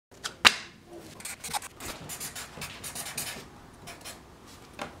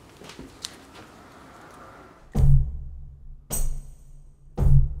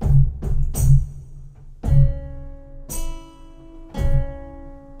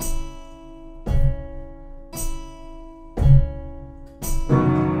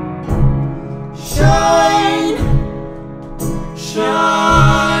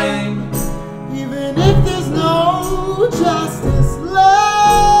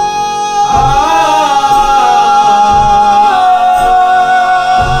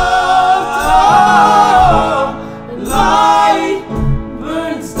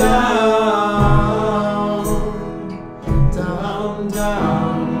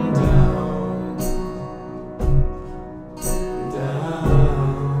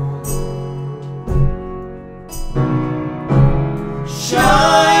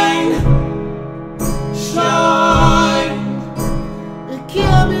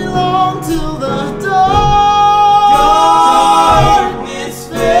till the darkness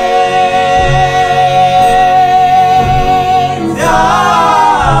fades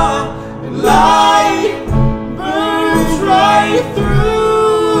out and light burns right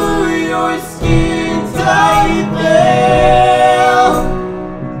through your skin tight veil.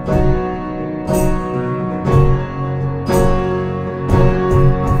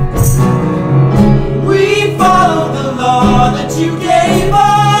 We follow the law that you gave us.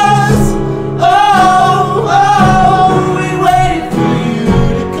 We waited for you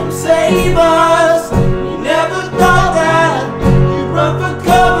to come save us. We never thought that you'd run for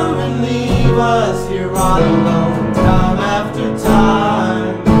cover and leave us here all alone, time after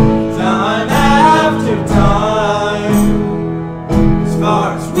time, time after time. As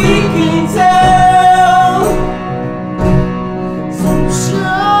far as we can tell, so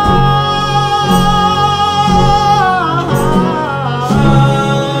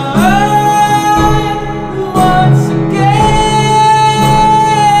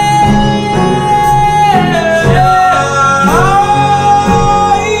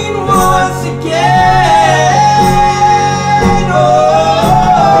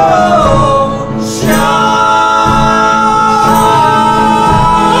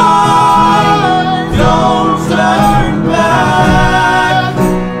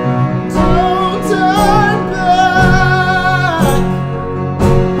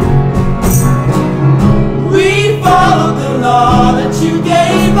you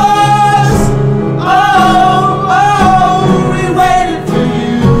gave us. We waited for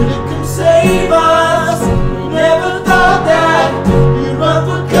you to come save us. We never thought that you'd run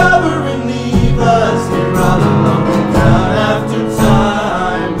for cover and leave us here all alone, time after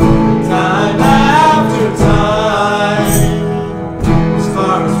time, time after time. As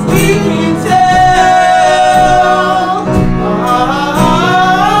far as we can tell.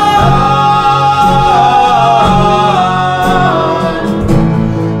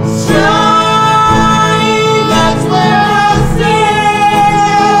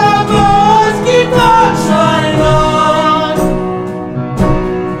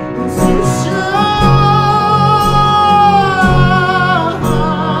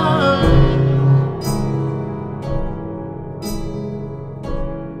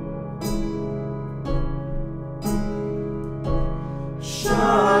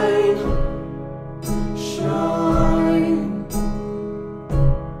 Shine, shine.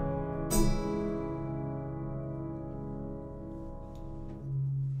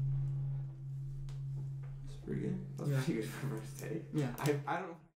 That's pretty good. That's pretty good for first take. Yeah. I don't